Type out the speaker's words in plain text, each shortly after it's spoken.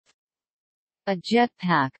A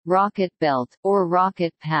jetpack, Rocketbelt, or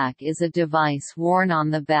rocket pack is a device worn on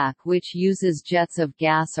the back which uses jets of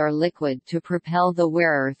gas or liquid to propel the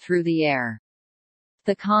wearer through the air.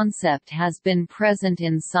 The concept has been present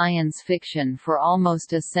in science fiction for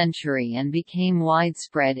almost a century and became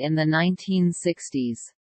widespread in the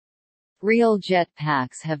 1960s. Real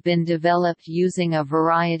jetpacks have been developed using a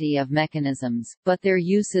variety of mechanisms, but their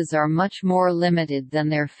uses are much more limited than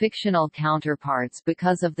their fictional counterparts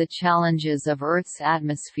because of the challenges of Earth's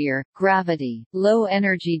atmosphere, gravity, low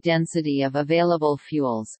energy density of available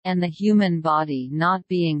fuels, and the human body not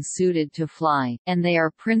being suited to fly, and they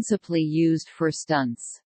are principally used for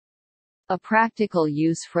stunts. A practical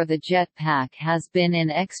use for the jetpack has been in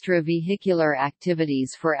extravehicular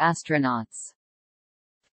activities for astronauts.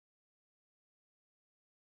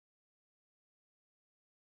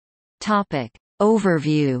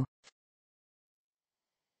 Overview.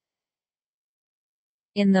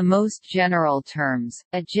 In the most general terms,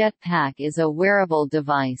 a jetpack is a wearable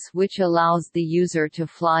device which allows the user to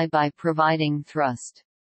fly by providing thrust.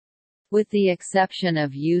 With the exception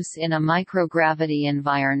of use in a microgravity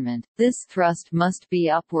environment, this thrust must be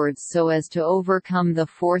upwards so as to overcome the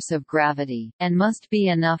force of gravity, and must be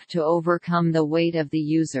enough to overcome the weight of the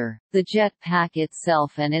user, the jetpack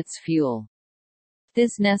itself and its fuel.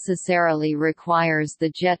 This necessarily requires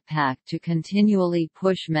the jetpack to continually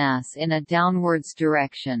push mass in a downwards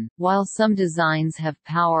direction, while some designs have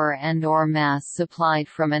power and/or mass supplied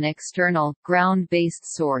from an external, ground-based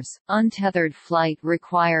source. Untethered flight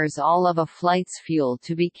requires all of a flight's fuel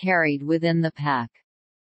to be carried within the pack.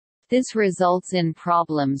 This results in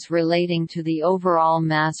problems relating to the overall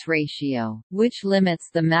mass ratio, which limits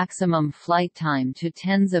the maximum flight time to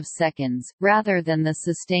tens of seconds, rather than the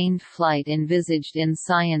sustained flight envisaged in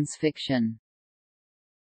science fiction.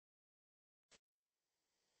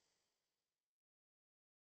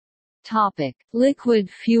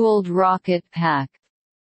 Liquid-fueled rocket pack.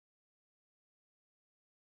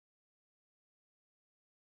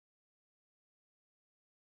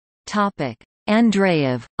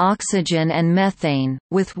 Andreyev, oxygen and methane,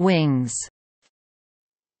 with wings.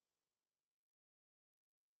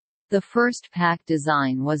 The first pack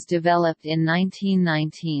design was developed in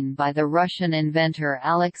 1919 by the Russian inventor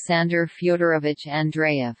Alexander Fyodorovich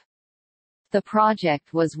Andreyev. The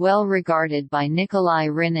project was well regarded by Nikolai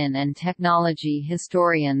Rynin and technology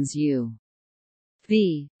historians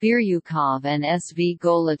U.V. Biryukov and S.V.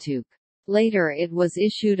 Golotuk. Later it was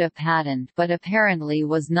issued a patent but apparently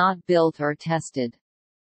was not built or tested.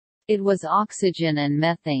 It was oxygen and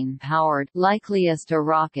methane powered, likeliest a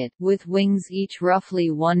rocket, with wings each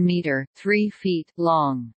roughly 1 meter (3 feet)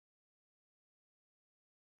 long.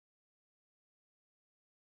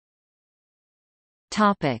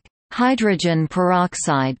 Hydrogen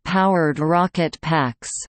peroxide powered rocket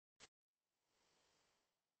packs.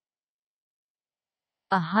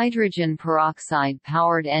 A hydrogen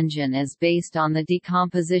peroxide-powered engine is based on the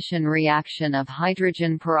decomposition reaction of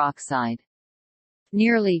hydrogen peroxide.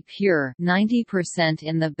 Nearly pure 90%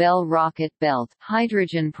 in the Bell Rocketbelt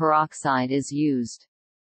hydrogen peroxide is used.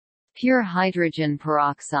 Pure hydrogen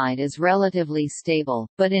peroxide is relatively stable,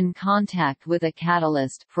 but in contact with a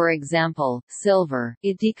catalyst, for example, silver,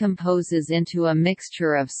 it decomposes into a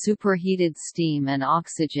mixture of superheated steam and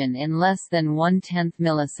oxygen in less than 1/10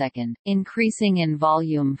 millisecond, increasing in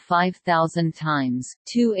volume 5,000 times,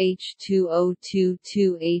 2H2O2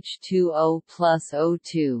 2H2O plus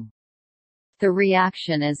O2. The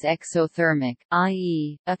reaction is exothermic,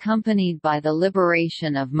 i.e., accompanied by the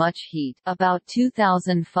liberation of much heat, about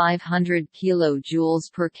 2,500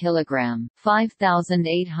 kJ per kilogram,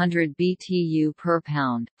 5,800 BTU per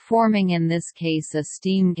pound, forming in this case a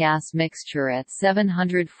steam-gas mixture at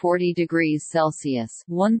 740 degrees Celsius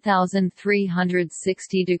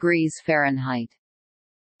 (1,360 degrees Fahrenheit).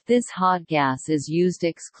 This hot gas is used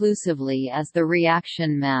exclusively as the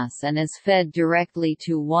reaction mass and is fed directly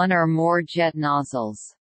to one or more jet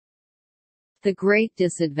nozzles. The great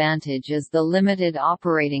disadvantage is the limited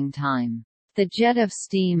operating time. The jet of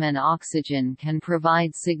steam and oxygen can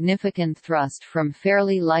provide significant thrust from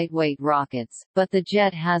fairly lightweight rockets, but the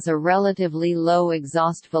jet has a relatively low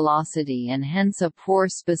exhaust velocity and hence a poor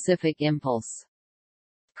specific impulse.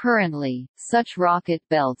 Currently, such rocket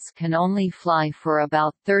belts can only fly for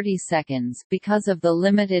about 30 seconds because of the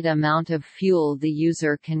limited amount of fuel the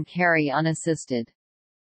user can carry unassisted.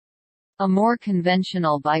 A more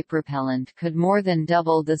conventional bipropellant could more than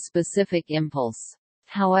double the specific impulse.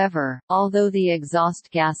 However, although the exhaust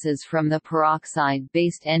gases from the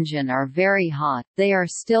peroxide-based engine are very hot, they are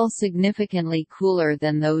still significantly cooler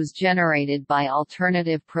than those generated by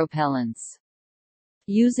alternative propellants.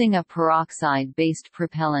 Using a peroxide-based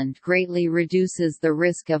propellant greatly reduces the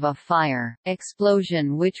risk of a fire,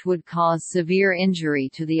 explosion which would cause severe injury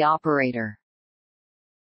to the operator.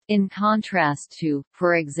 In contrast to,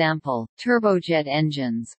 for example, turbojet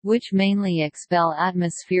engines, which mainly expel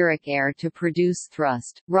atmospheric air to produce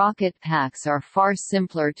thrust, rocket packs are far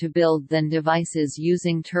simpler to build than devices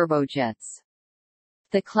using turbojets.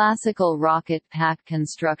 The classical rocket pack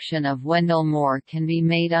construction of Wendell Moore can be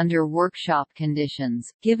made under workshop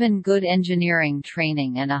conditions, given good engineering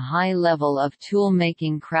training and a high level of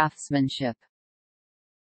tool-making craftsmanship.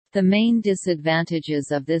 The main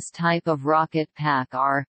disadvantages of this type of rocket pack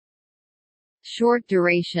are short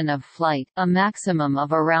duration of flight, a maximum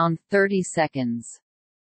of around 30 seconds.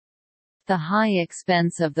 The high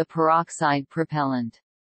expense of the peroxide propellant.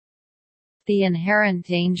 The inherent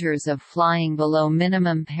dangers of flying below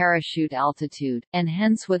minimum parachute altitude, and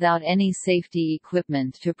hence without any safety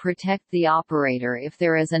equipment to protect the operator if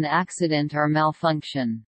there is an accident or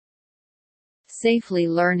malfunction. Safely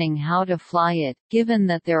learning how to fly it, given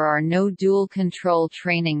that there are no dual-control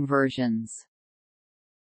training versions.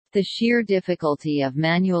 The sheer difficulty of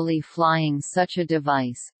manually flying such a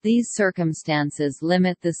device. These circumstances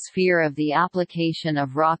limit the sphere of the application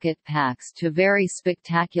of rocket packs to very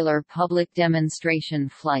spectacular public demonstration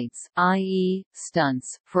flights, i.e.,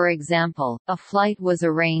 stunts. For example, a flight was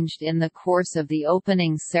arranged in the course of the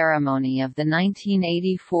opening ceremony of the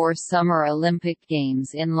 1984 Summer Olympic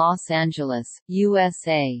Games in Los Angeles,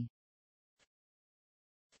 USA.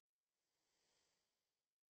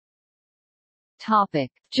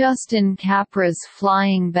 Justin Capră's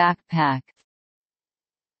flying backpack.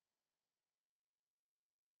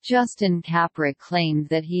 Justin Capră claimed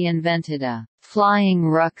that he invented a flying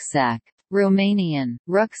rucksack, Romanian,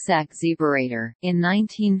 rucksack zeberator, in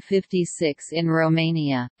 1956 in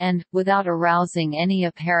Romania, and, without arousing any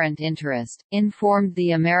apparent interest, informed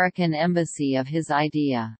the American embassy of his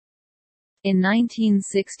idea. In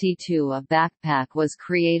 1962 a backpack was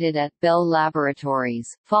created at Bell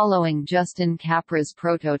Laboratories, following Justin Capră's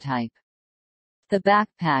prototype. The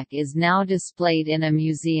backpack is now displayed in a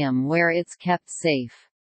museum where it's kept safe.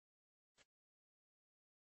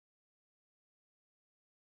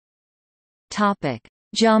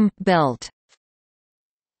 Jump belt.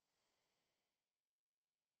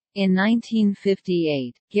 In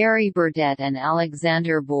 1958, Gary Burdett and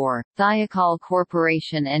Alexander Bohr, Thiokol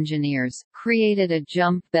Corporation engineers, created a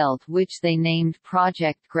jump belt which they named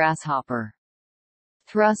Project Grasshopper.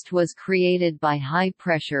 Thrust was created by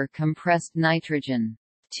high-pressure compressed nitrogen.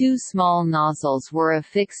 Two small nozzles were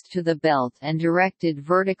affixed to the belt and directed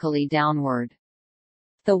vertically downward.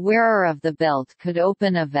 The wearer of the belt could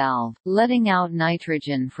open a valve, letting out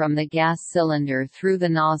nitrogen from the gas cylinder through the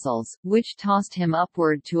nozzles, which tossed him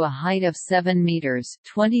upward to a height of 7 meters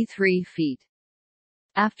 (23 feet).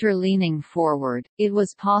 After leaning forward, it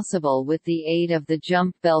was possible with the aid of the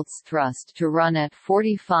jump belt's thrust to run at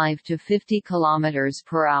 45 to 50 km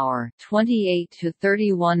per hour, 28 to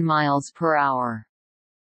 31 miles per hour.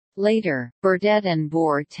 Later, Burdett and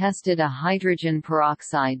Bohr tested a hydrogen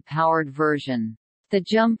peroxide-powered version. The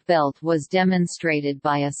jump belt was demonstrated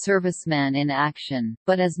by a serviceman in action,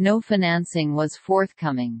 but as no financing was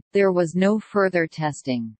forthcoming, there was no further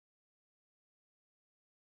testing.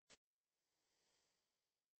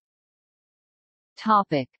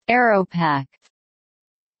 Aeropack.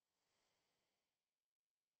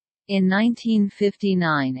 In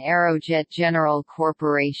 1959 Aerojet General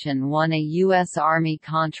Corporation won a U.S. Army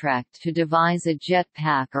contract to devise a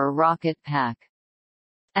jetpack or rocket pack.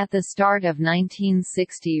 At the start of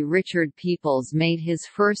 1960 Richard Peoples made his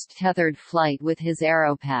first tethered flight with his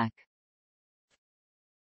Aeropack.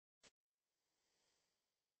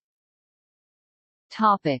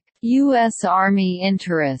 U.S. Army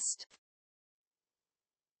interest.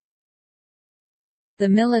 The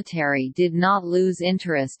military did not lose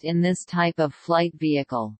interest in this type of flight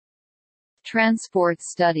vehicle. Transport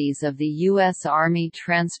studies of the U.S. Army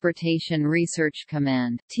Transportation Research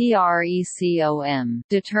Command (TRECOM)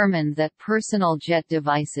 determined that personal jet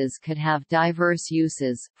devices could have diverse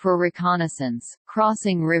uses, for reconnaissance,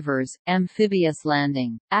 crossing rivers, amphibious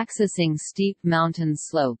landing, accessing steep mountain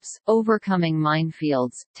slopes, overcoming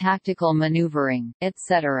minefields, tactical maneuvering,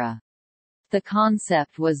 etc. The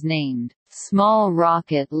concept was named, Small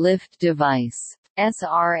Rocket Lift Device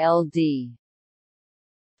 (SRLD).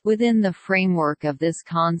 Within the framework of this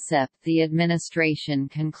concept the administration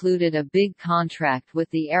concluded a big contract with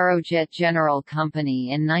the Aerojet General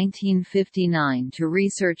Company in 1959 to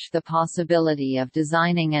research the possibility of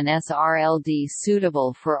designing an SRLD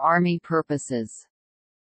suitable for Army purposes.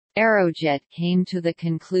 Aerojet came to the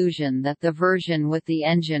conclusion that the version with the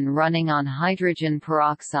engine running on hydrogen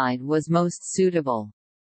peroxide was most suitable.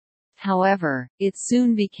 However, it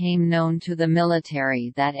soon became known to the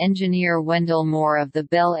military that engineer Wendell Moore of the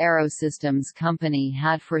Bell Aerosystems Company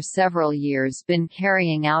had for several years been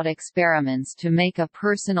carrying out experiments to make a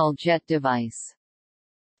personal jet device.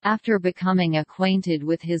 After becoming acquainted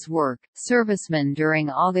with his work, servicemen during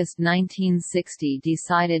August 1960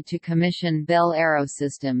 decided to commission Bell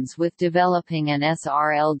Aerosystems with developing an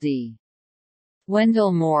SRLD.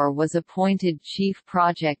 Wendell Moore was appointed chief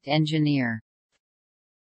project engineer.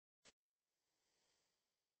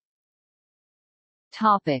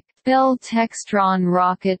 Bell Textron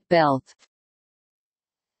Rocketbelt.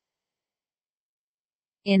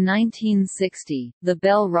 In 1960, the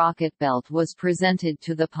Bell Rocketbelt was presented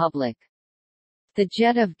to the public. The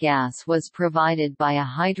jet of gas was provided by a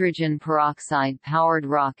hydrogen peroxide-powered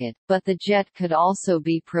rocket, but the jet could also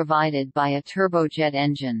be provided by a turbojet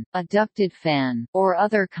engine, a ducted fan, or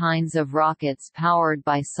other kinds of rockets powered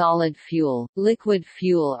by solid fuel, liquid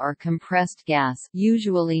fuel or compressed gas,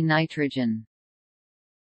 usually nitrogen.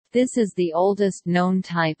 This is the oldest known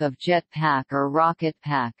type of jetpack or rocket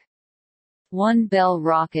pack. One Bell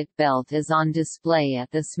Rocketbelt is on display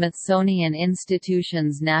at the Smithsonian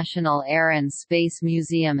Institution's National Air and Space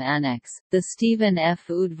Museum Annex, the Stephen F.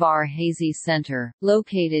 Udvar-Hazy Center,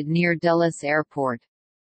 located near Dulles Airport.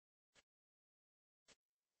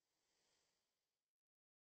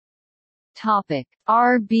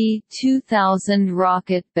 RB-2000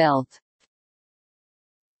 Rocketbelt.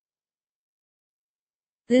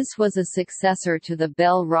 This was a successor to the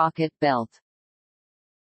Bell Rocketbelt.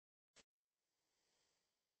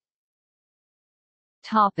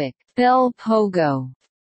 Bell Pogo.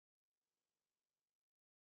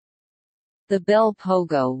 The Bell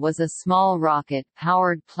Pogo was a small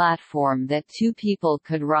rocket-powered platform that two people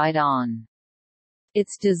could ride on.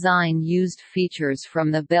 Its design used features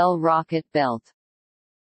from the Bell Rocketbelt.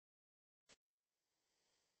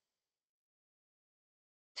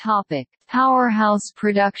 Powerhouse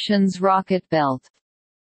Productions Rocketbelt.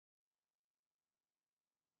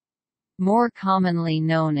 More commonly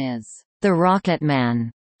known as the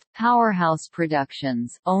Rocketman, Powerhouse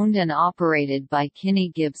Productions, owned and operated by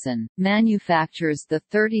Kinney Gibson, manufactures the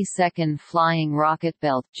 30-second flying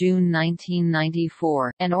Rocketbelt June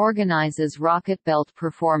 1994, and organizes Rocketbelt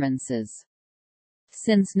performances.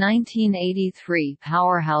 Since 1983,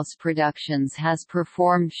 Powerhouse Productions has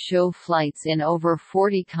performed show flights in over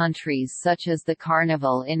 40 countries such as the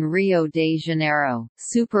Carnival in Rio de Janeiro,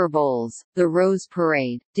 Super Bowls, the Rose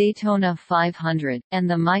Parade, Daytona 500, and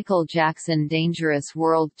the Michael Jackson Dangerous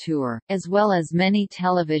World Tour, as well as many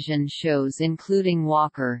television shows including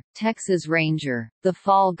Walker, Texas Ranger, The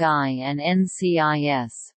Fall Guy and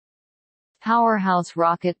NCIS. Powerhouse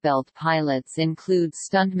Rocketbelt pilots include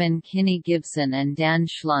stuntman Kinney Gibson and Dan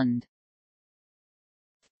Schlund.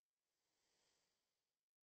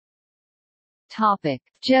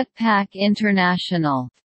 Jetpack International.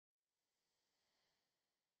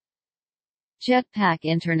 Jetpack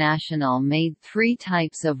International made three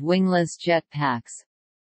types of wingless jetpacks.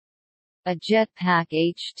 A Jetpack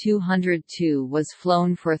H-202 was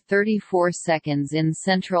flown for 34 seconds in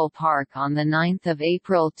Central Park on the 9th of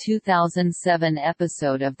April 2007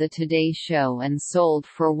 episode of The Today Show and sold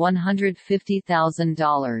for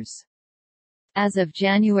 $150,000. As of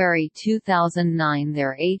January 2009,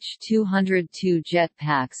 their H-202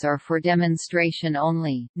 jetpacks are for demonstration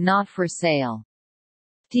only, not for sale.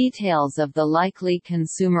 Details of the likely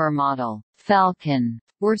consumer model, Falcon,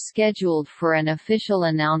 were scheduled for an official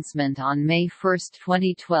announcement on May 1,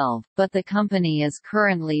 2012, but the company is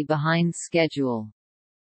currently behind schedule.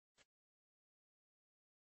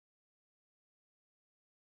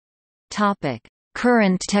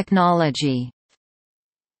 Current technology.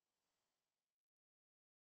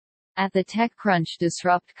 At the TechCrunch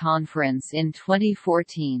Disrupt conference in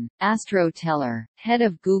 2014, Astro Teller, head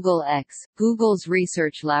of Google X, Google's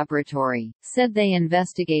research laboratory, said they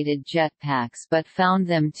investigated jetpacks but found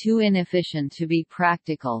them too inefficient to be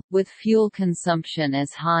practical, with fuel consumption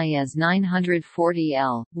as high as 940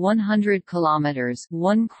 L, 100 kilometers,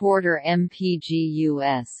 1/4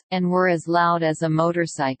 mpg/US, and were as loud as a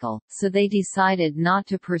motorcycle, so they decided not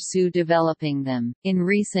to pursue developing them. In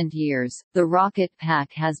recent years, the Rocket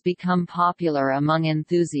Pack has become popular among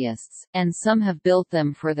enthusiasts, and some have built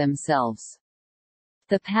them for themselves.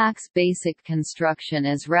 The pack's basic construction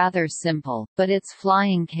is rather simple, but its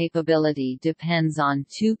flying capability depends on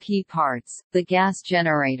two key parts, the gas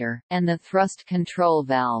generator, and the thrust control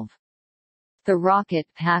valve. The rocket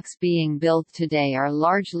packs being built today are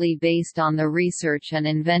largely based on the research and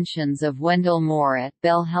inventions of Wendell Moore at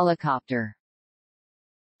Bell Helicopter.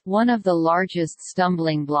 One of the largest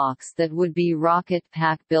stumbling blocks that would-be rocket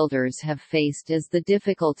pack builders have faced is the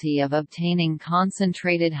difficulty of obtaining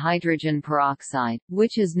concentrated hydrogen peroxide,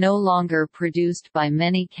 which is no longer produced by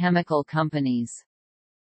many chemical companies.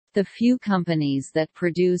 The few companies that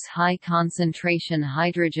produce high-concentration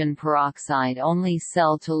hydrogen peroxide only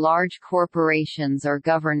sell to large corporations or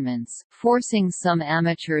governments, forcing some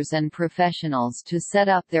amateurs and professionals to set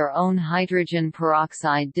up their own hydrogen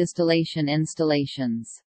peroxide distillation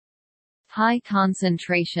installations.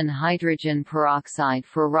 High-concentration hydrogen peroxide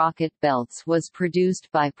for rocket belts was produced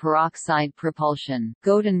by Peroxide Propulsion,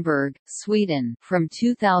 Gothenburg, Sweden, from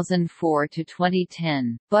 2004 to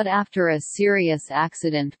 2010, but after a serious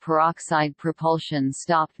accident Peroxide Propulsion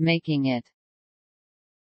stopped making it.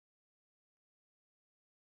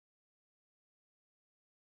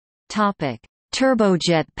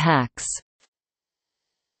 Turbojet packs.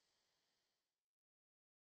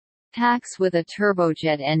 Packs with a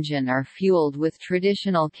turbojet engine are fueled with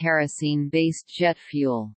traditional kerosene-based jet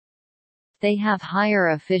fuel. They have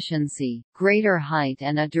higher efficiency, greater height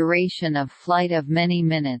and a duration of flight of many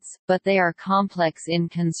minutes, but they are complex in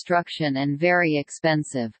construction and very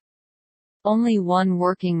expensive. Only one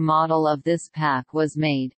working model of this pack was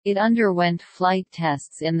made. It underwent flight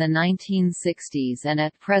tests in the 1960s and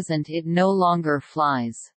at present it no longer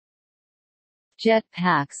flies. Jet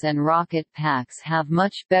packs and rocket packs have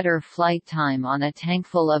much better flight time on a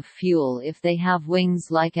tankful of fuel if they have wings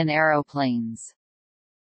like an aeroplane's.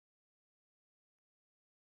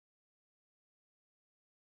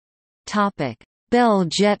 Bell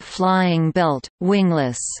Jet Flying Belt,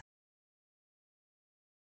 Wingless.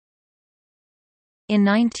 In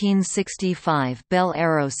 1965 Bell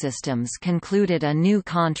Aerosystems concluded a new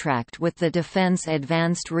contract with the Defense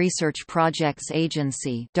Advanced Research Projects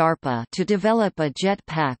Agency (DARPA) to develop a jet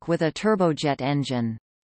pack with a turbojet engine.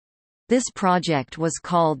 This project was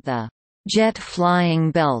called the Jet Flying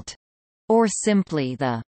Belt, or simply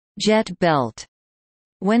the Jet Belt.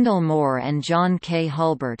 Wendell Moore and John K.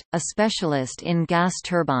 Hulbert, a specialist in gas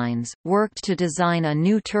turbines, worked to design a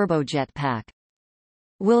new turbojet pack.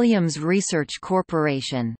 Williams Research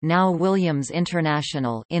Corporation, now Williams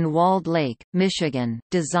International, in Walled Lake, Michigan,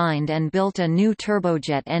 designed and built a new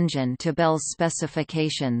turbojet engine to Bell's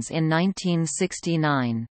specifications in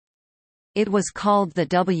 1969. It was called the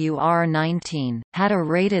WR-19, had a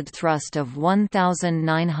rated thrust of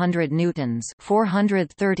 1,900 newtons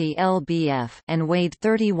 (430 lbf) and weighed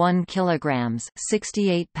 31 kilograms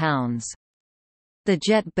 (68 pounds). The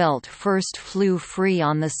jet belt first flew free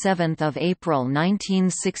on 7 April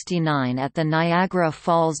 1969 at the Niagara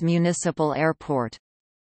Falls Municipal Airport.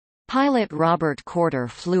 Pilot Robert Corder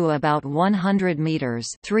flew about 100 meters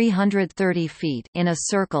 (330 feet) in a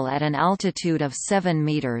circle at an altitude of 7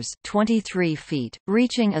 meters (23 feet),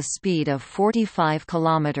 reaching a speed of 45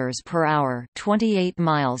 kilometers per hour (28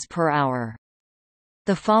 miles per hour).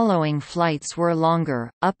 The following flights were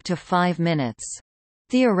longer, up to 5 minutes.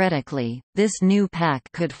 Theoretically, this new pack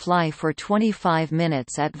could fly for 25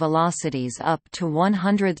 minutes at velocities up to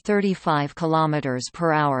 135 km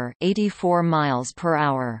per hour, 84 miles per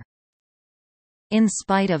hour. In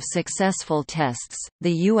spite of successful tests,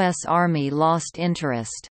 the U.S. Army lost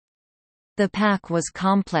interest. The pack was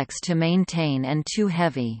complex to maintain and too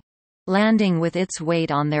heavy. Landing with its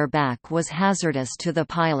weight on their back was hazardous to the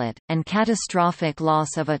pilot, and catastrophic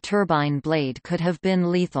loss of a turbine blade could have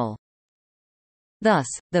been lethal. Thus,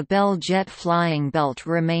 the Bell Jet Flying Belt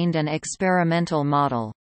remained an experimental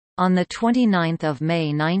model. On 29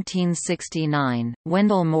 May 1969,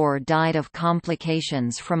 Wendell Moore died of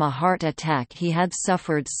complications from a heart attack he had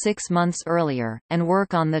suffered 6 months earlier, and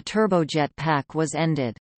work on the turbojet pack was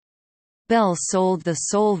ended. Bell sold the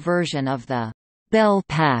sole version of the Bell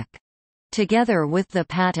Pack, together with the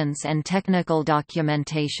patents and technical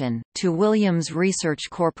documentation, to Williams Research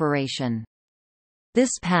Corporation.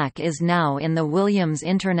 This pack is now in the Williams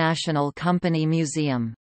International Company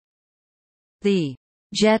Museum. The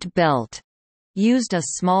Jet Belt used a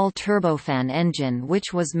small turbofan engine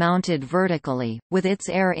which was mounted vertically, with its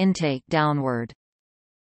air intake downward.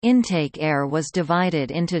 Intake air was divided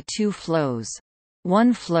into 2 flows.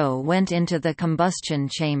 One flow went into the combustion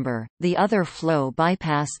chamber, the other flow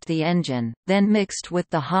bypassed the engine, then mixed with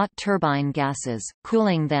the hot turbine gases,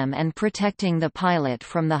 cooling them and protecting the pilot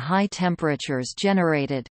from the high temperatures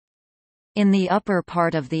generated. In the upper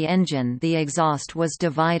part of the engine the exhaust was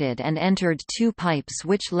divided and entered 2 pipes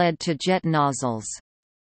which led to jet nozzles.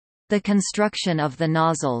 The construction of the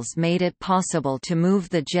nozzles made it possible to move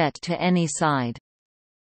the jet to any side.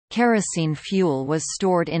 Kerosene fuel was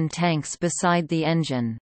stored in tanks beside the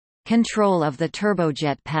engine. Control of the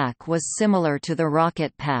turbojet pack was similar to the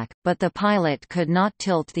rocket pack, but the pilot could not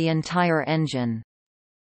tilt the entire engine.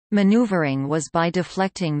 Maneuvering was by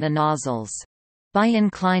deflecting the nozzles. By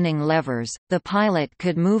inclining levers, the pilot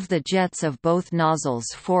could move the jets of both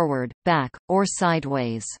nozzles forward, back, or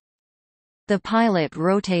sideways. The pilot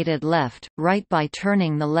rotated left-right by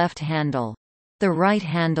turning the left handle. The right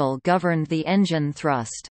handle governed the engine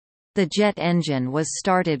thrust. The jet engine was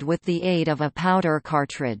started with the aid of a powder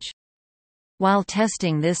cartridge. While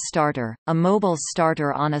testing this starter, a mobile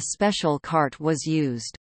starter on a special cart was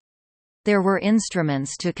used. There were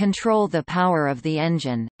instruments to control the power of the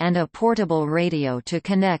engine, and a portable radio to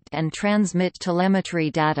connect and transmit telemetry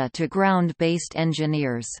data to ground-based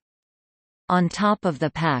engineers. On top of the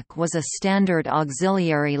pack was a standard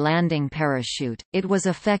auxiliary landing parachute. It was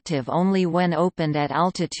effective only when opened at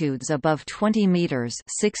altitudes above 20 meters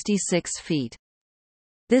 (66 feet).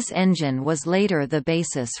 This engine was later the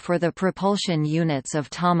basis for the propulsion units of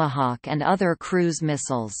Tomahawk and other cruise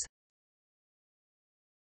missiles.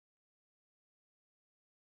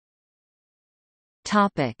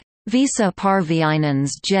 Visa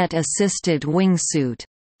Parviainen's jet-assisted wingsuit.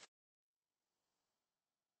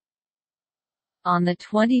 On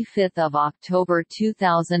 25 October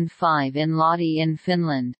 2005 in Lahti in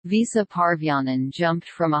Finland, Visa Parviainen jumped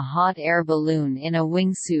from a hot air balloon in a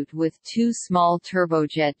wingsuit with two small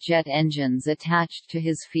turbojet jet engines attached to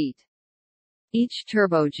his feet. Each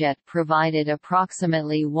turbojet provided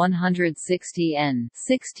approximately 160 N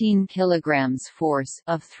 16 kg force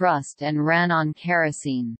of thrust and ran on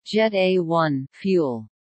kerosene Jet A1 fuel.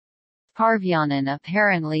 Parviainen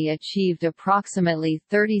apparently achieved approximately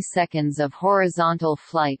 30 seconds of horizontal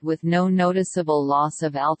flight with no noticeable loss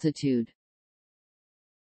of altitude.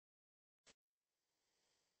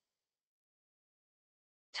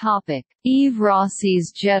 Yves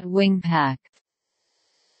Rossy's jet wingpack.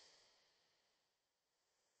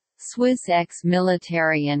 Swiss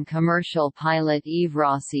ex-military and commercial pilot Yves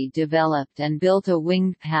Rossy developed and built a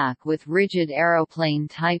winged pack with rigid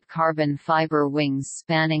aeroplane-type carbon fiber wings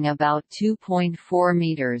spanning about 2.4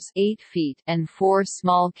 meters (8 feet) and four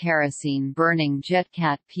small kerosene-burning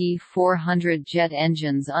JetCat P400 jet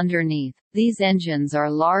engines underneath. These engines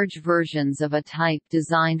are large versions of a type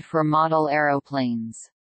designed for model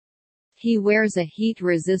aeroplanes. He wears a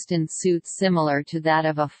heat-resistant suit similar to that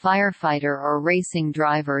of a firefighter or racing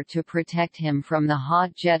driver to protect him from the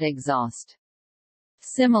hot jet exhaust.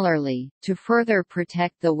 Similarly, to further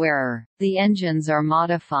protect the wearer, the engines are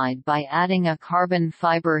modified by adding a carbon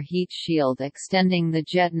fiber heat shield extending the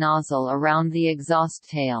jet nozzle around the exhaust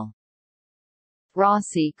tail.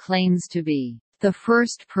 Rossy claims to be the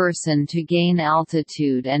first person to gain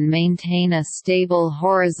altitude and maintain a stable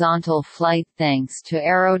horizontal flight thanks to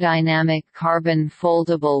aerodynamic carbon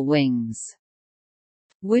foldable wings,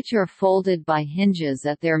 which are folded by hinges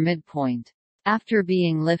at their midpoint. After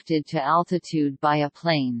being lifted to altitude by a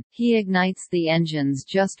plane, he ignites the engines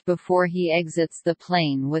just before he exits the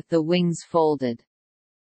plane with the wings folded.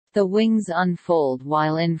 The wings unfold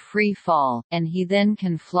while in free fall, and he then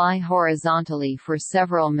can fly horizontally for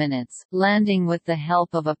several minutes, landing with the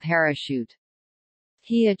help of a parachute.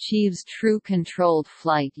 He achieves true controlled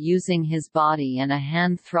flight using his body and a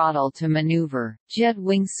hand throttle to maneuver. Jet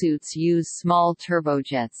wingsuits use small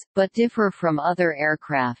turbojets, but differ from other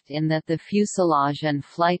aircraft in that the fuselage and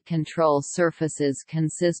flight control surfaces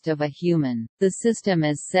consist of a human. The system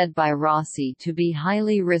is said by Rossy to be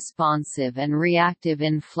highly responsive and reactive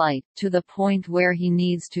in flight, to the point where he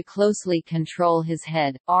needs to closely control his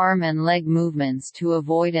head, arm and leg movements to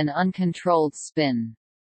avoid an uncontrolled spin.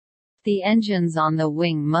 The engines on the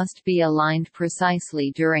wing must be aligned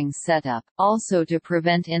precisely during setup, also to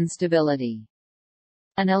prevent instability.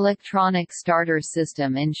 An electronic starter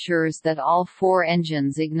system ensures that all four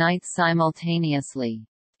engines ignite simultaneously.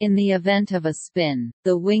 In the event of a spin,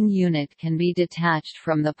 the wing unit can be detached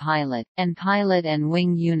from the pilot, and pilot and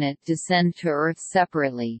wing unit descend to Earth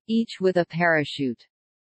separately, each with a parachute.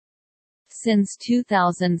 Since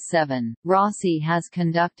 2007, Rossy has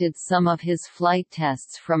conducted some of his flight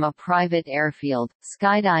tests from a private airfield,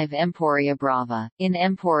 Skydive Empuriabrava, in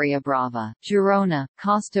Empuriabrava, Girona,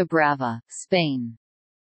 Costa Brava, Spain.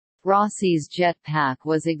 Rossy's jetpack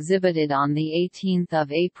was exhibited on 18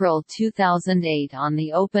 April 2008 on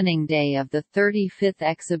the opening day of the 35th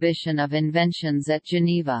Exhibition of Inventions at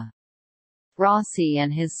Geneva. Rossy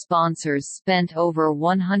and his sponsors spent over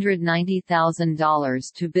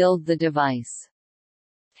 $190,000 to build the device.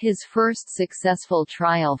 His first successful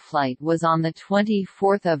trial flight was on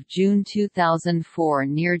 24 June 2004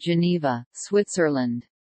 near Geneva, Switzerland.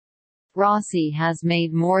 Rossy has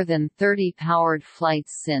made more than 30 powered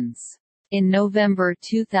flights since. In November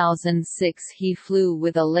 2006 he flew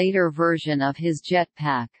with a later version of his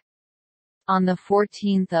Jetpack. On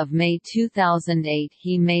 14 May 2008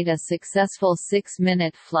 he made a successful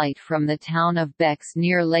 6-minute flight from the town of Bex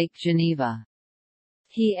near Lake Geneva.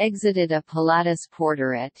 He exited a Pilatus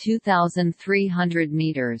Porter at 2,300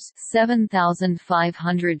 meters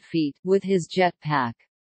 (7,500 feet) with his Jetpack.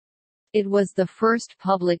 It was the first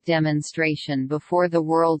public demonstration before the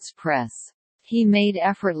world's press. He made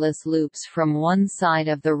effortless loops from one side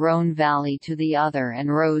of the Rhône Valley to the other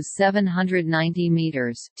and rose 790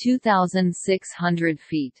 meters (2,600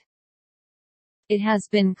 feet). It has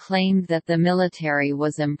been claimed that the military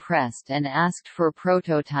was impressed and asked for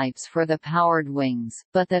prototypes for the powered wings,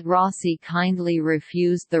 but that Rossy kindly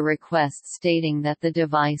refused the request, stating that the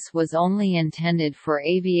device was only intended for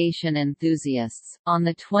aviation enthusiasts. On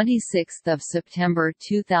 26 September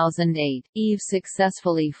 2008, Yves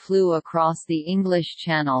successfully flew across the English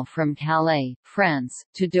Channel from Calais, France,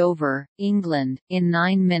 to Dover, England, in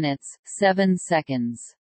 9 minutes, 7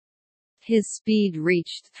 seconds. His speed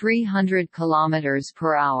reached 300 km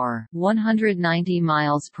per hour, 190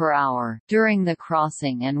 miles per hour during the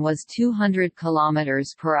crossing and was 200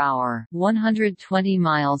 km per hour, 120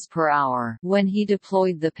 miles per hour when he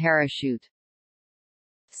deployed the parachute.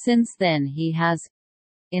 Since then he has,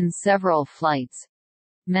 in several flights,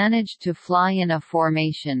 managed to fly in a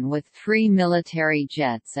formation with 3 military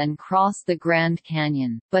jets and cross the Grand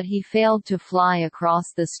Canyon, but he failed to fly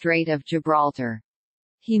across the Strait of Gibraltar.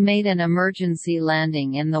 He made an emergency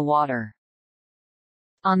landing in the water.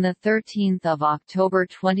 On 13 October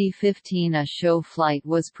 2015 a show flight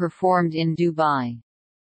was performed in Dubai.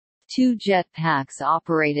 2 jetpacks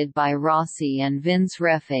operated by Rossy and Vince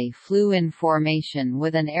Reffe flew in formation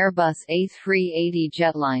with an Airbus A380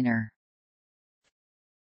 jetliner.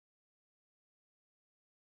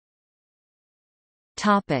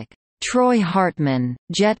 Troy Hartman,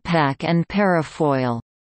 Jetpack and parafoil.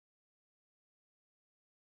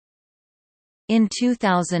 In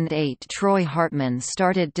 2008 Troy Hartman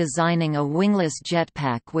started designing a wingless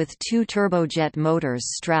jetpack with 2 turbojet motors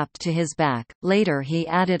strapped to his back. Later he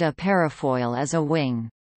added a parafoil as a wing.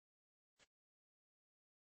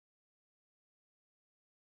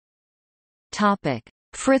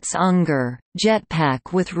 Fritz Unger,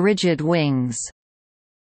 jetpack with rigid wings.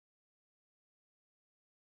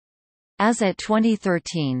 As at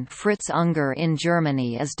 2013 Fritz Unger in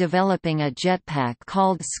Germany is developing a jetpack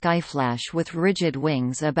called Skyflash with rigid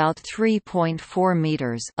wings about 3.4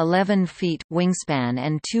 meters (11 feet) wingspan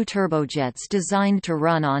and 2 turbojets designed to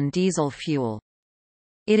run on diesel fuel.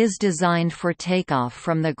 It is designed for takeoff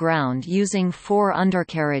from the ground using 4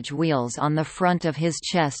 undercarriage wheels on the front of his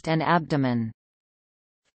chest and abdomen.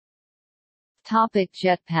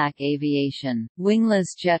 Jetpack Aviation,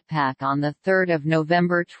 wingless jetpack. On 3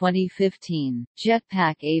 November 2015,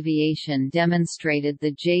 Jetpack Aviation demonstrated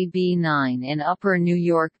the JB-9 in Upper New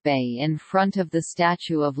York Bay in front of the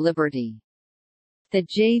Statue of Liberty. The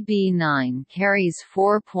JB-9 carries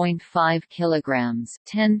 4.5 kilograms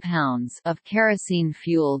 (10 pounds) of kerosene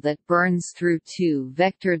fuel that burns through 2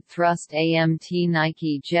 vectored thrust AMT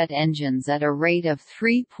Nike jet engines at a rate of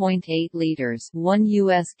 3.8 liters (1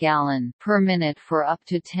 US gallon) per minute for up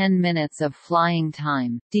to 10 minutes of flying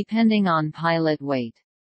time, depending on pilot weight.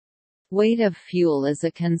 Weight of fuel is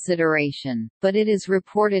a consideration, but it is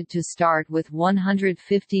reported to start with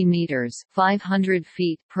 150 meters (500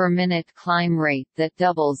 feet) per minute climb rate that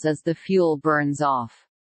doubles as the fuel burns off.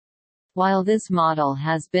 While this model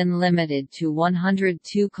has been limited to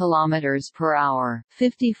 102 km per hour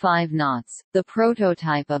 (55 knots), the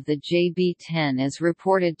prototype of the JB-10 is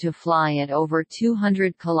reported to fly at over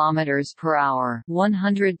 200 km per hour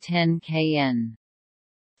 (110 kn).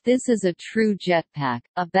 This is a true jetpack,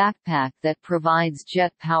 a backpack that provides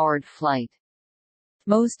jet-powered flight.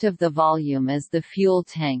 Most of the volume is the fuel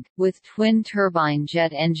tank, with twin-turbine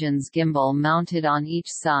jet engines gimbal mounted on each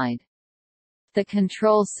side. The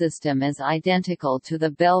control system is identical to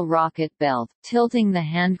the Bell Rocketbelt, tilting the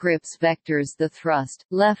handgrips vectors the thrust,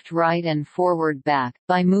 left, right and forward back,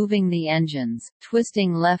 by moving the engines.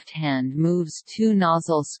 Twisting left hand moves 2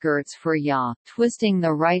 nozzle skirts for yaw, twisting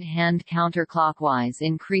the right hand counterclockwise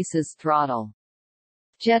increases throttle.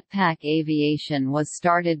 Jetpack Aviation was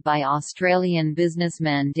started by Australian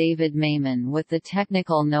businessman David Mayman with the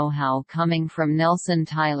technical know-how coming from Nelson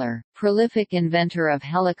Tyler, prolific inventor of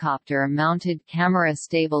helicopter-mounted camera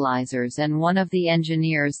stabilizers and one of the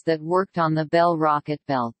engineers that worked on the Bell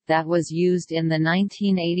Rocketbelt, that was used in the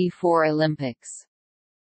 1984 Olympics.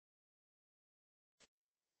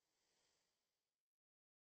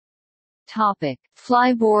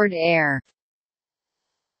 Flyboard Air.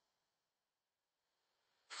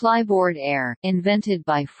 Flyboard Air, invented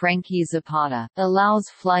by Frankie Zapata, allows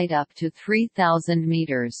flight up to 3,000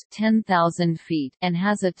 meters (10,000 feet) and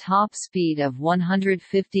has a top speed of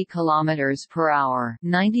 150 kilometers per hour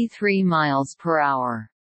 (93 miles per hour).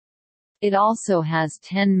 It also has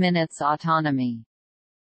 10 minutes autonomy.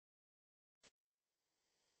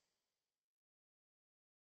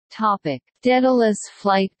 Topic: Daedalus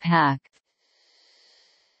Flight Pack.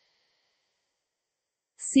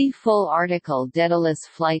 See full article Daedalus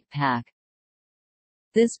Flight Pack.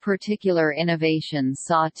 This particular innovation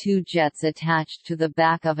saw two jets attached to the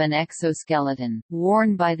back of an exoskeleton,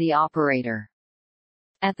 worn by the operator.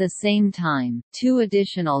 At the same time, two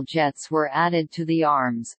additional jets were added to the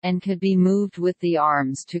arms, and could be moved with the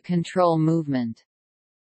arms to control movement.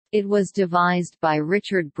 It was devised by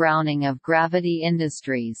Richard Browning of Gravity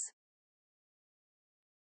Industries.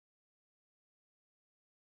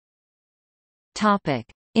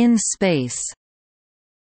 In space.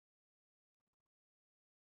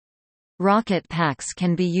 Rocket packs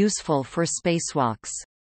can be useful for spacewalks.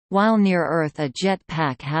 While near Earth, a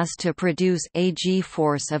jetpack has to produce a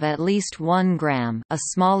g-force of at least 1 gram, a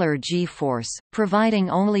smaller g-force, providing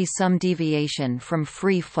only some deviation from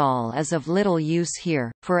free fall is of little use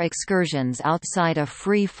here. For excursions outside a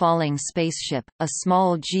free-falling spaceship, a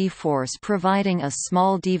small g-force providing a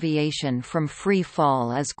small deviation from free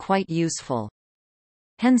fall is quite useful.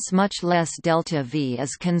 Hence much less delta-v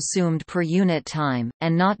is consumed per unit time,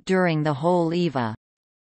 and not during the whole EVA.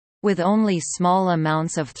 With only small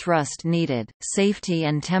amounts of thrust needed, safety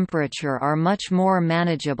and temperature are much more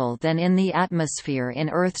manageable than in the atmosphere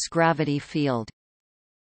in Earth's gravity field.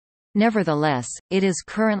 Nevertheless, it is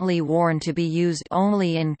currently worn to be used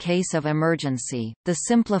only in case of emergency. The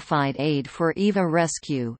simplified aid for EVA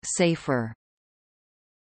rescue, safer.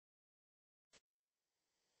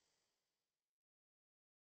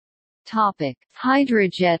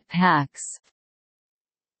 Hydrojet packs.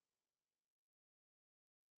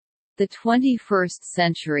 The 21st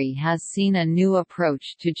century has seen a new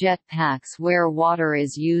approach to jet packs where water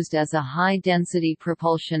is used as a high-density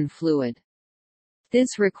propulsion fluid.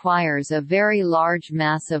 This requires a very large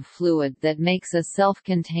mass of fluid that makes a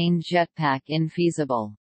self-contained jetpack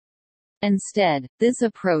infeasible. Instead, this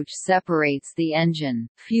approach separates the engine,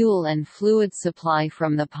 fuel and fluid supply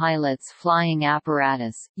from the pilot's flying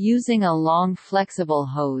apparatus, using a long flexible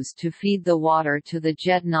hose to feed the water to the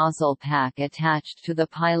jet nozzle pack attached to the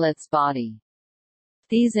pilot's body.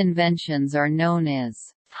 These inventions are known as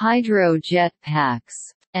hydrojet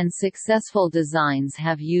packs, and successful designs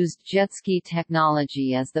have used jetski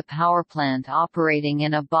technology as the powerplant operating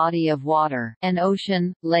in a body of water, an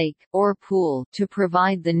ocean, lake, or pool, to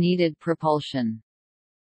provide the needed propulsion.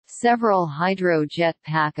 Several hydrojet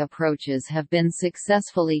pack approaches have been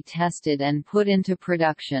successfully tested and put into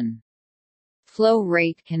production. Flow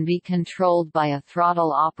rate can be controlled by a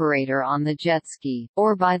throttle operator on the jetski,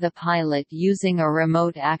 or by the pilot using a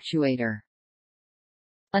remote actuator.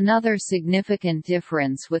 Another significant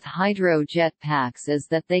difference with hydrojet packs is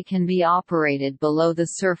that they can be operated below the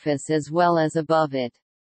surface as well as above it.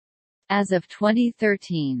 As of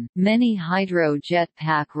 2013, many hydrojet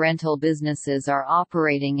pack rental businesses are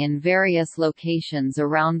operating in various locations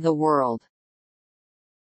around the world.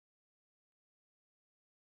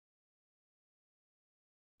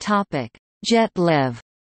 JetLev.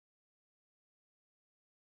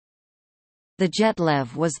 The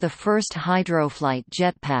JetLev was the first hydroflight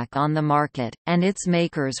jetpack on the market, and its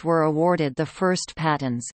makers were awarded the first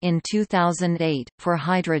patents, in 2008, for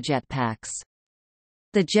hydrojetpacks.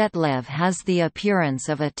 The JetLev has the appearance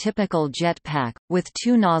of a typical jetpack, with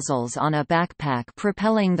two nozzles on a backpack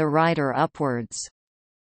propelling the rider upwards.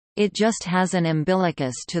 It just has an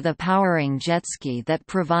umbilicus to the powering jetski that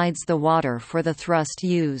provides the water for the thrust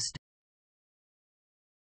used.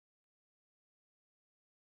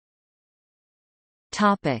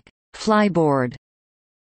 Flyboard.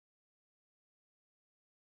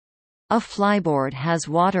 A flyboard has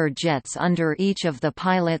water jets under each of the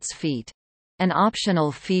pilot's feet. An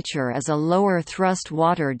optional feature is a lower thrust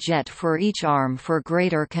water jet for each arm for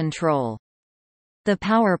greater control. The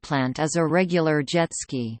powerplant is a regular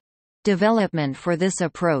jetski. Development for this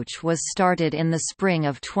approach was started in the spring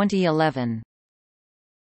of 2011.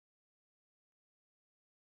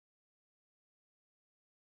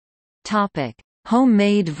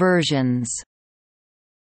 Homemade versions.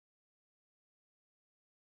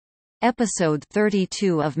 Episode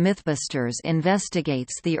 32 of Mythbusters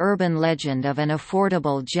investigates the urban legend of an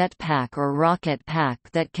affordable jetpack or rocket pack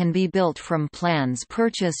that can be built from plans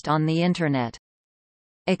purchased on the Internet.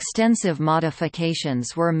 Extensive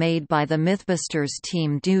modifications were made by the Mythbusters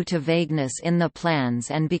team due to vagueness in the plans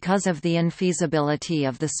and because of the infeasibility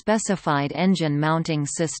of the specified engine mounting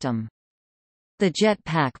system. The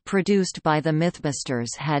jetpack produced by the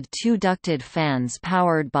Mythbusters had two ducted fans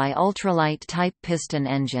powered by ultralight-type piston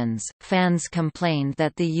engines. Fans complained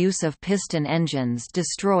that the use of piston engines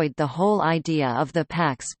destroyed the whole idea of the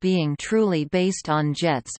packs being truly based on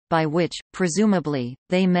jets, by which, presumably,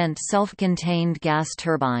 they meant self-contained gas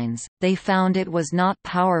turbines. They found it was not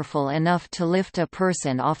powerful enough to lift a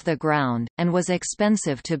person off the ground, and was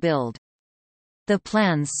expensive to build. The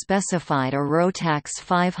plans specified a Rotax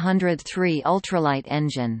 503 ultralight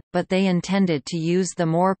engine, but they intended to use the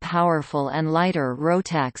more powerful and lighter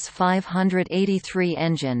Rotax 583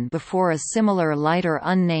 engine before a similar lighter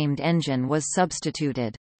unnamed engine was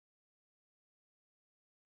substituted.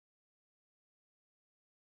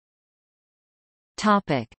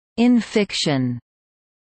 In fiction.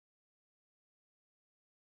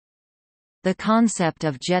 The concept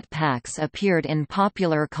of jetpacks appeared in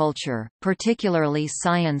popular culture, particularly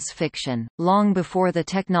science fiction, long before the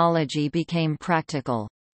technology became practical.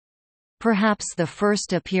 Perhaps the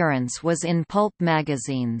first appearance was in pulp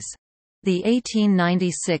magazines. The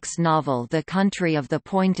 1896 novel The Country of the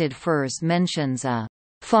Pointed Firs mentions a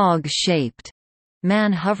fog-shaped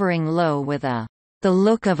man hovering low with the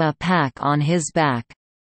look of a pack on his back,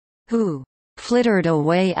 who flittered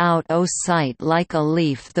away out o' sight like a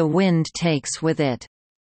leaf the wind takes with it.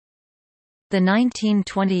 The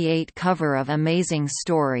 1928 cover of Amazing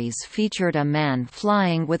Stories featured a man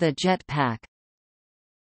flying with a jetpack.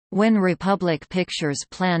 When Republic Pictures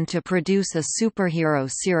planned to produce a superhero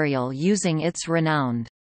serial using its renowned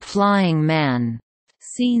Flying Man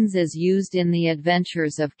scenes as used in The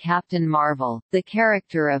Adventures of Captain Marvel, the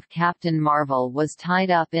character of Captain Marvel was tied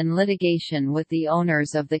up in litigation with the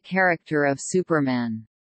owners of the character of Superman.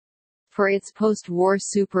 For its post-war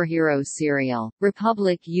superhero serial,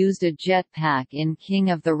 Republic used a jetpack in King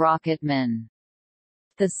of the Rocket Men.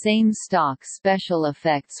 The same stock special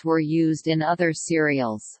effects were used in other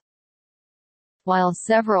serials. While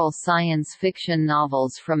several science fiction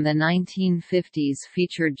novels from the 1950s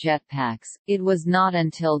featured jetpacks, it was not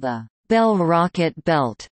until the Bell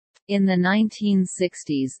Rocketbelt in the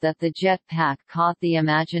 1960s that the jetpack caught the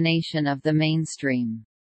imagination of the mainstream.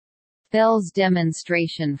 Bell's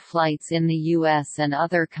demonstration flights in the U.S. and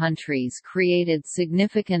other countries created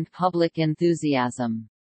significant public enthusiasm.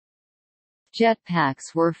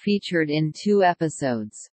 Jetpacks were featured in 2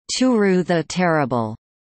 episodes, Turu the Terrible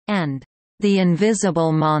and The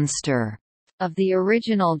Invisible Monster, of the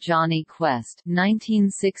original Jonny Quest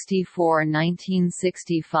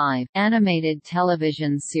 (1964–1965) animated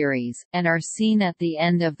television series, and are seen at the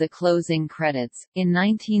end of the closing credits. In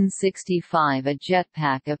 1965, a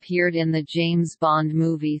jetpack appeared in the James Bond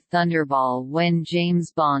movie Thunderball when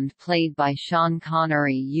James Bond, played by Sean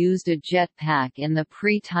Connery, used a jetpack in the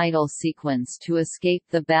pre-title sequence to escape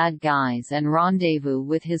the bad guys and rendezvous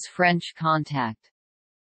with his French contact.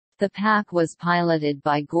 The pack was piloted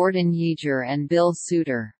by Gordon Yeager and Bill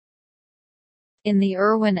Suter. In the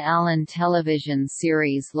Irwin Allen television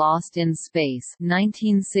series Lost in Space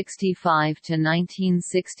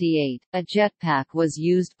 (1965–1968), a jetpack was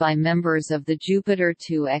used by members of the Jupiter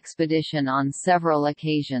 2 expedition on several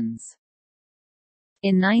occasions.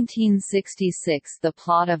 In 1966, the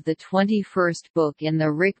plot of the 21st book in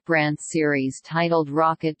the Rick Brant series titled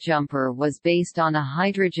Rocket Jumper was based on a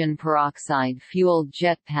hydrogen peroxide-fueled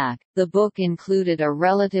jetpack. The book included a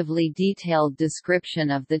relatively detailed description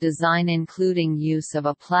of the design, including use of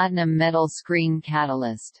a platinum metal screen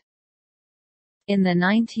catalyst. In the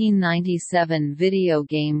 1997 video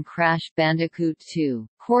game Crash Bandicoot 2,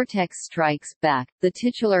 Cortex Strikes Back, the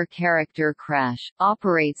titular character Crash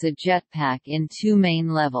operates a jetpack in 2 main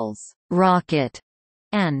levels, Rocket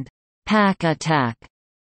and Pack Attack.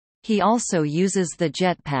 He also uses the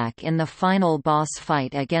jetpack in the final boss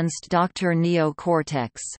fight against Dr. Neo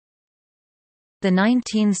Cortex. The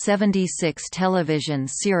 1976 television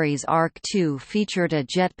series Arc 2 featured a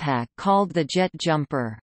jetpack called the Jet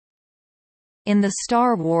Jumper. In the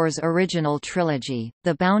Star Wars original trilogy,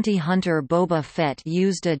 the bounty hunter Boba Fett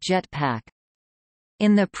used a jetpack.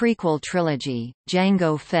 In the prequel trilogy,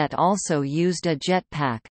 Jango Fett also used a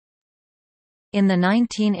jetpack. In the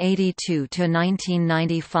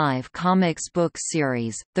 1982–1995 comics book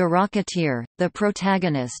series, The Rocketeer, the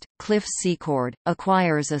protagonist, Cliff Secord,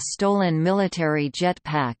 acquires a stolen military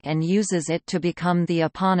jetpack and uses it to become the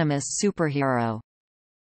eponymous superhero.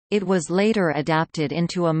 It was later adapted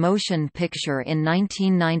into a motion picture in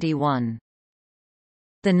 1991.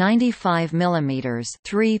 The 95 mm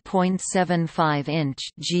 (3.75-inch)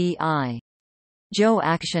 GI JO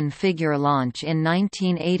action figure launch in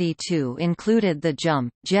 1982 included the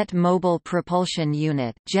Jump Jet Mobile Propulsion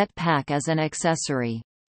Unit Jetpack as an accessory.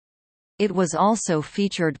 It was also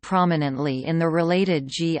featured prominently in the related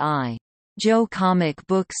G.I. Joe comic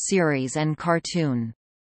book series and cartoon.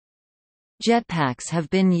 Jetpacks have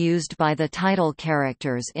been used by the title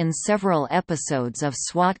characters in several episodes of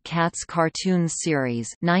SWAT Kats cartoon series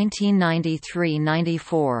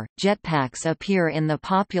 1993–94. Jetpacks appear in the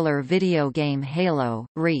popular video game Halo: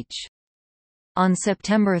 Reach. On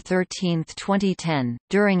September 13, 2010,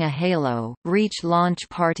 during a Halo: Reach launch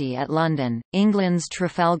party at London, England's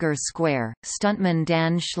Trafalgar Square, stuntman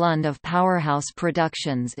Dan Schlund of Powerhouse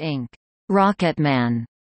Productions Inc. Rocketman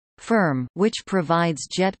firm, which provides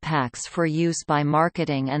jetpacks for use by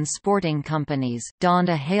marketing and sporting companies, donned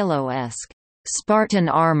a Halo-esque Spartan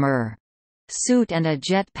armor suit and a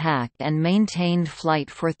jetpack and maintained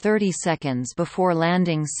flight for 30 seconds before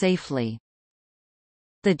landing safely.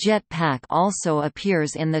 The jetpack also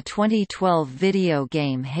appears in the 2012 video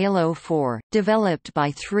game Halo 4, developed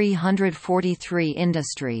by 343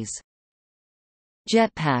 Industries.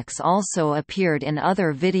 Jetpacks also appeared in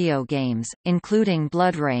other video games, including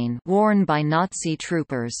BloodRain, worn by Nazi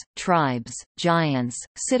troopers, Tribes, Giants,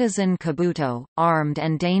 Citizen Kabuto, Armed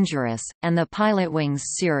and Dangerous, and the Pilotwings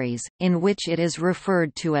series, in which it is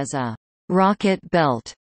referred to as a rocket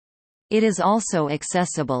belt. It is also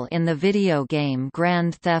accessible in the video game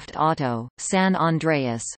Grand Theft Auto: San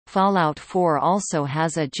Andreas. Fallout 4 also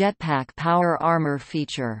has a jetpack power armor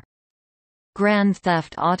feature. Grand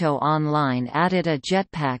Theft Auto Online added a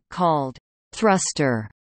jetpack called Thruster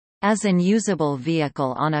as an usable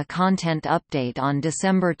vehicle on a content update on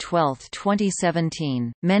December 12,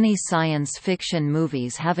 2017. Many science fiction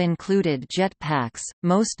movies have included jetpacks,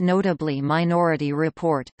 most notably Minority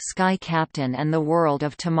Report, Sky Captain and the World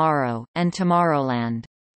of Tomorrow, and Tomorrowland.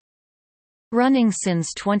 Running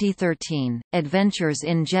since 2013, Adventures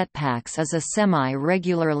in Jetpacks is a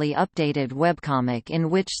semi-regularly updated webcomic in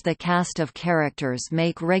which the cast of characters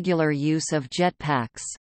make regular use of jetpacks.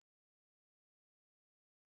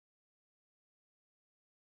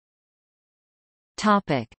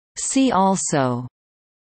 See also: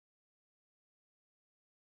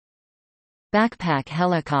 Backpack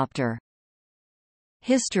helicopter,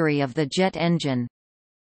 History of the jet engine.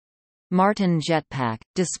 Martin Jetpack,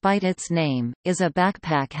 despite its name, is a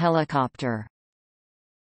backpack helicopter.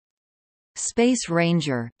 Space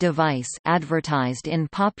Ranger device advertised in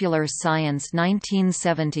Popular Science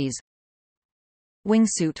 1970s.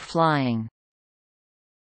 Wingsuit flying.